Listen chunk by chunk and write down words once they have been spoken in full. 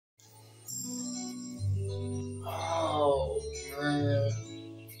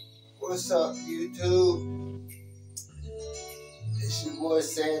What's up, YouTube? It's your boy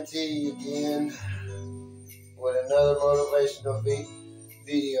Santee again with another motivational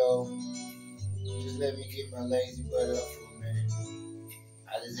video. Just let me get my lazy butt up for a minute.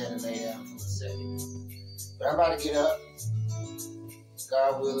 I just had to lay down for a second. But I'm about to get up.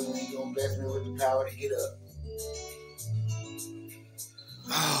 God willing, He's gonna bless me with the power to get up.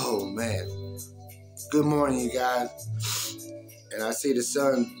 Oh man. Good morning, you guys. And I see the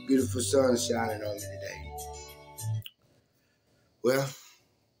sun, beautiful sun shining on me today. Well,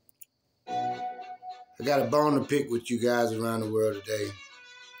 I got a bone to pick with you guys around the world today,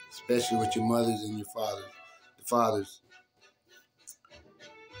 especially with your mothers and your fathers.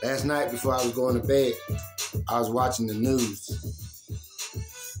 Last night before I was going to bed, I was watching the news,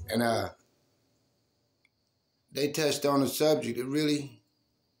 and they touched on a subject that really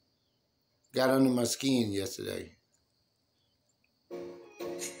got under my skin yesterday.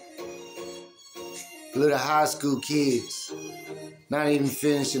 Little high school kids, not even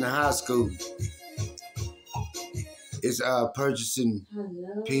finishing high school, is purchasing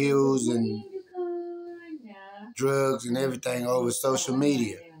pills and drugs and everything over social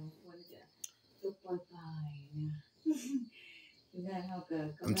media.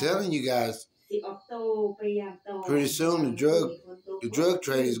 I'm telling you guys, pretty soon the drug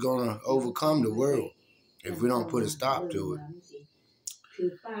trade is going to overcome the world if we don't put a stop to it.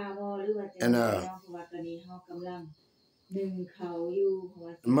 And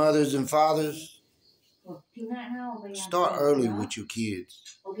mothers and fathers, start early with your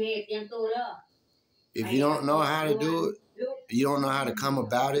kids. If you don't know how to do it, you don't know how to come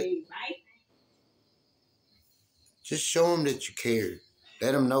about it, just show them that you care.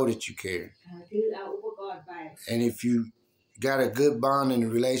 Let them know that you care. And if you got a good bond in a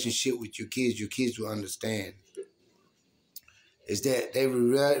relationship with your kids will understand. Is that they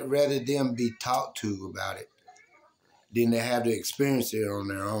would rather them be talked to about it than they have to experience it on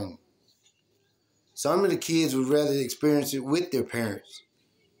their own. Some of the kids would rather experience it with their parents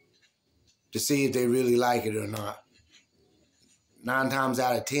to see if they really like it or not. 9 times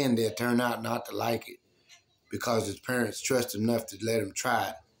out of 10, they'll turn out not to like it because his parents trust enough to let them try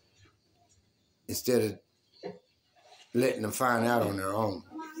it instead of letting them find out on their own.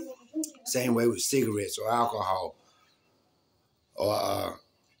 Same way with cigarettes or alcohol or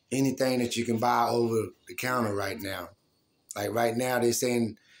anything that you can buy over the counter right now. Like right now, they're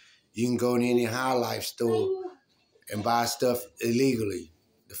saying you can go to any high life store and buy stuff illegally,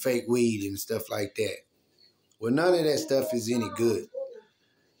 the fake weed and stuff like that. Well, none of that stuff is any good.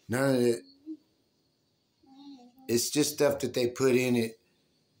 None of it. It's just stuff that they put in it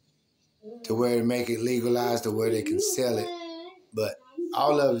to where it make it legalized to where they can sell it. But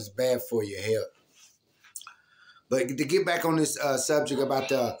all of it's bad for your health. But to get back on this subject about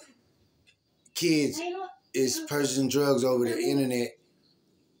the kids is purchasing drugs over the internet,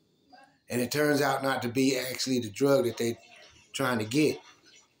 and it turns out not to be actually the drug that they're trying to get.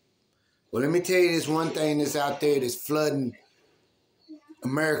 Well, let me tell you this one thing that's out there that's flooding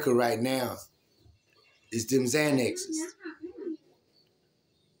America right now is them Xanaxes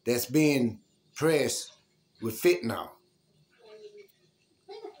that's being pressed with fentanyl.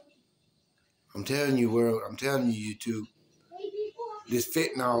 I'm telling you, world, I'm telling you, YouTube, this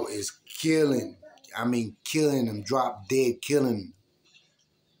fentanyl is killing. I mean, killing them, drop dead, killing them.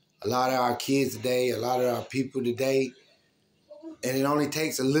 A lot of our kids today, a lot of our people today, and it only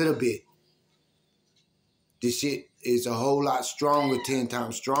takes a little bit. This shit is a whole lot stronger, 10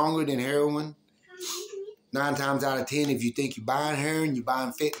 times stronger than heroin. 9 times out of 10, if you think you're buying heroin, you're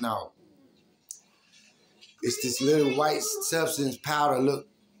buying fentanyl. It's this little white substance powder, look,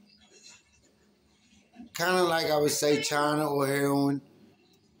 kind of like I would say China or heroin,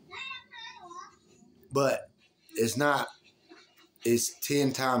 but it's not. It's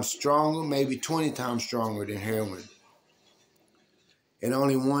 10 times stronger, maybe 20 times stronger than heroin. And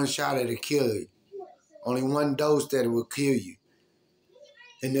only one shot it'll kill you. Only one dose that it will kill you.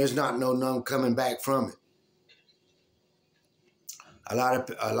 And there's not none coming back from it. A lot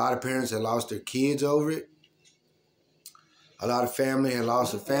of parents have lost their kids over it. A lot of family have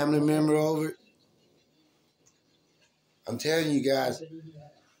lost a family member over it. I'm telling you guys,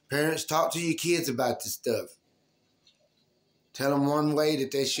 parents, talk to your kids about this stuff. Tell them one way that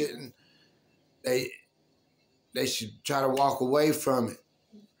they shouldn't. They should try to walk away from it.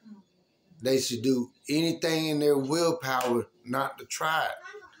 They should do anything in their willpower not to try it.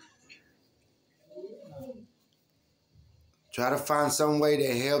 Try to find some way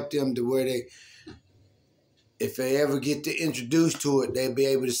to help them to where they, if they ever get to introduce to it, they'll be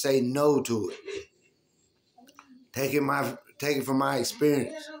able to say no to it. Take it from my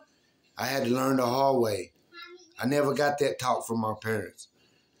experience. I had to learn the hard way. I never got that talk from my parents.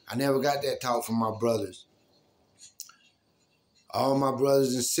 I never got that talk from my brothers. All my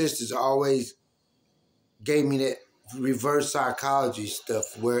brothers and sisters always gave me that reverse psychology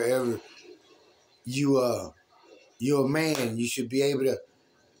stuff. Wherever you're a man, you should be able to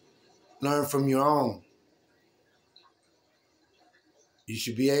learn from your own. You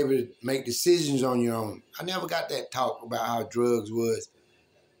should be able to make decisions on your own. I never got that talk about how drugs was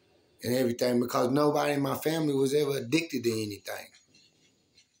and everything because nobody in my family was ever addicted to anything.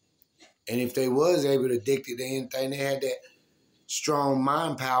 And if they was able to addicted to anything, they had that strong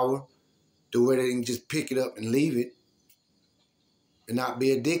mind power to where they can just pick it up and leave it and not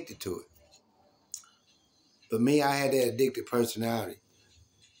be addicted to it. But me, I had that addicted personality.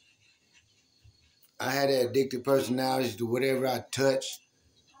 I had that addicted personality to whatever I touched,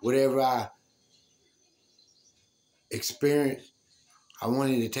 whatever I experienced, I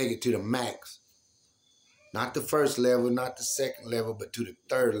wanted to take it to the max. Not the first level, not the second level, but to the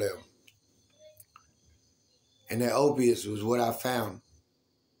third level. And that opiates was what I found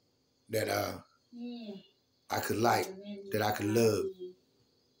that I could like, that I could love.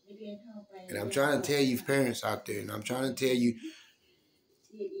 And I'm trying to tell you parents out there, and I'm trying to tell you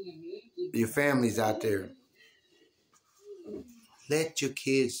your families out there, let your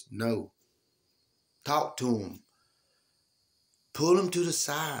kids know. Talk to them. Pull them to the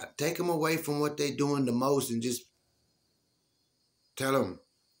side. Take them away from what they're doing the most and just tell them.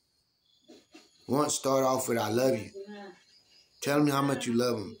 Once start off with, I love you. Tell them how much you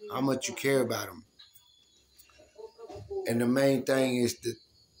love them, how much you care about them. And the main thing is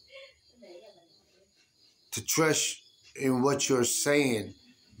to trust in what you're saying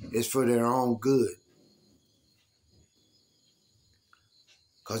is for their own good.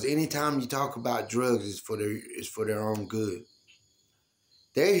 Because anytime you talk about drugs, it's for their own good.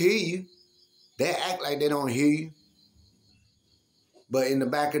 They hear you. They act like they don't hear you. But in the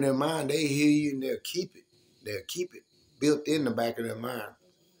back of their mind, they hear you and they'll keep it. They'll keep it built in the back of their mind.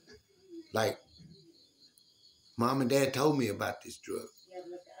 Like, Mom and Dad told me about this drug.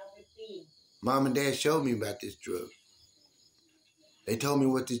 Mom and Dad showed me about this drug. They told me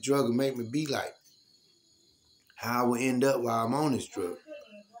what this drug would make me be like. How I would end up while I'm on this drug.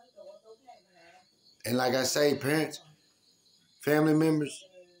 And like I say, parents, family members,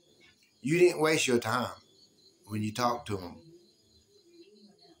 you didn't waste your time when you talk to them.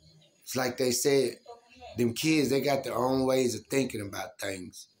 It's like they said, them kids, they got their own ways of thinking about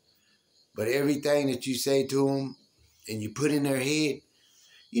things. But everything that you say to them and you put in their head,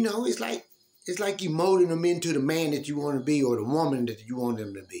 you know, it's like you molding them into the man that you want to be or the woman that you want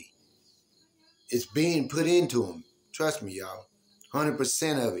them to be. It's being put into them. Trust me, y'all.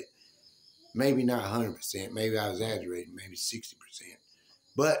 100% of it. Maybe not 100%. Maybe I was exaggerating. Maybe 60%.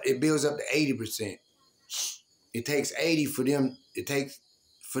 But it builds up to 80%. It takes 80 for them. It takes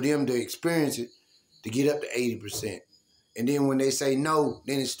for them to experience it to get up to 80%. And then when they say no,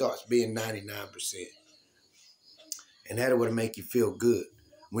 then it starts being 99%. And that'll what make you feel good.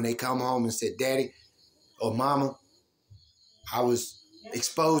 When they come home and say, Daddy or Mama, I was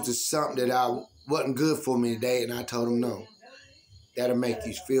exposed to something that wasn't good for me today, and I told them no. That'll make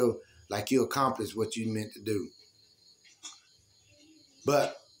you feel like you accomplished what you meant to do.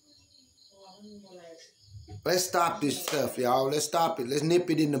 But let's stop this stuff, y'all. Let's stop it. Let's nip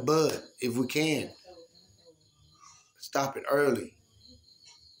it in the bud if we can. Stop it early.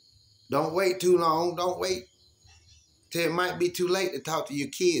 Don't wait too long. Don't wait till it might be too late to talk to your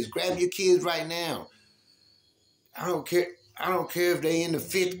kids. Grab your kids right now. I don't care. I don't care if they're in the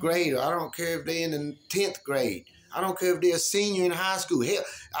 5th grade or I don't care if they're in the 10th grade. I don't care if they're a senior in high school. Hell,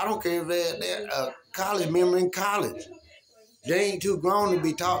 I don't care if they're a college member in college. They ain't too grown to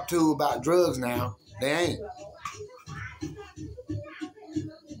be talked to about drugs now. They ain't.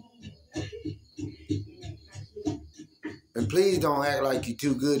 And please don't act like you're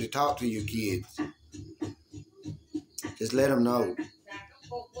too good to talk to your kids. Just let them know.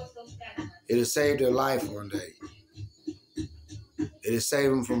 It'll save their life one day. It'll save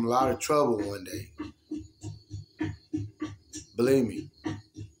them from a lot of trouble one day. Believe me.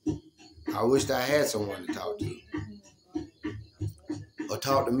 I wished I had someone to talk to. Or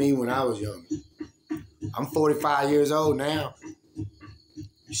talk to me when I was younger. I'm 45 years old now.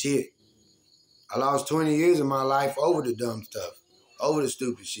 Shit. I lost 20 years of my life over the dumb stuff. Over the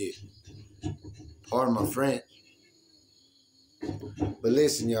stupid shit. Pardon my French. But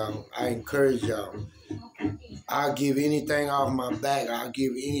listen, y'all. I encourage y'all. I'll give anything off my back. I'll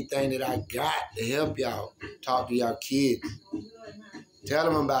give anything that I got to help y'all. Talk to y'all kids. Tell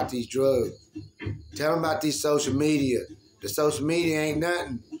them about these drugs. Tell them about these social media. The social media ain't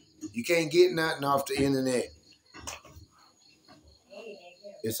nothing. You can't get nothing off the internet.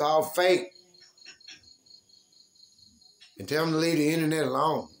 It's all fake. And tell them to leave the internet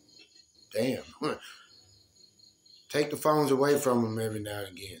alone. Damn. Take the phones away from them every now and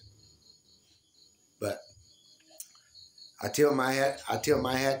again. But I tilt my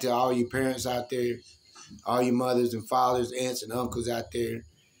hat to all you parents out there, all you mothers and fathers, aunts and uncles out there,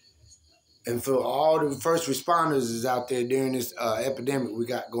 and for all the first responders is out there during this epidemic we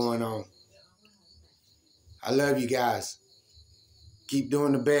got going on. I love you guys. Keep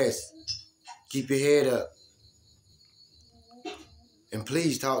doing the best. Keep your head up. And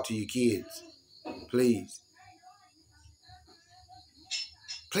please talk to your kids. Please.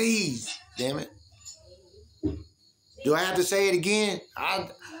 Please. Damn it. Do I have to say it again?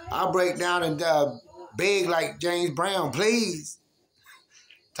 I'll break down and beg like James Brown. Please.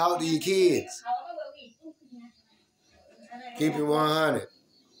 Talk to your kids. Keep it 100.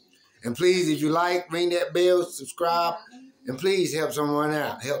 And please, if you like, ring that bell, subscribe, and please help someone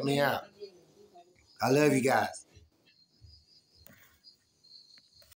out. Help me out. I love you guys.